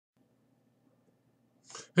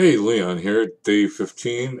Hey, Leon here, day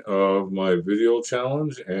 15 of my video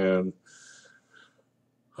challenge and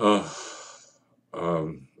uh,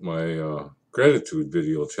 my gratitude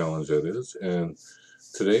video challenge, that is. And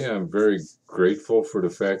today I'm very grateful for the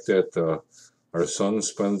fact that our son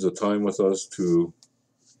spends the time with us to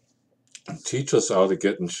teach us how to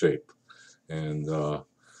get in shape. And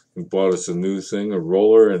he bought us a new thing, a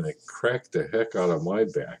roller, and it cracked the heck out of my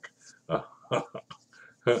back.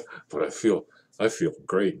 But I feel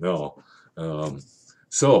great now. Um,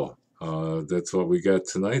 that's what we got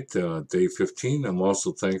tonight, day 15. I'm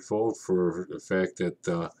also thankful for the fact that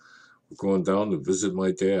we're going down to visit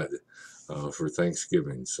my dad for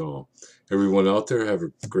Thanksgiving. So everyone out there, have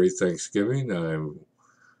a great Thanksgiving. I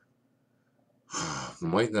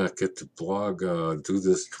might not get to blog do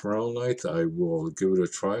this tomorrow night. I will give it a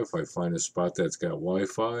try if I find a spot that's got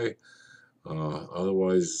Wi-Fi.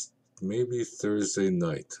 Otherwise, maybe Thursday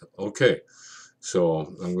night. Okay. So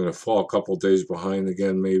I'm going to fall a couple days behind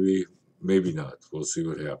again, maybe, maybe not. We'll see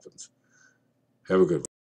what happens. Have a good one.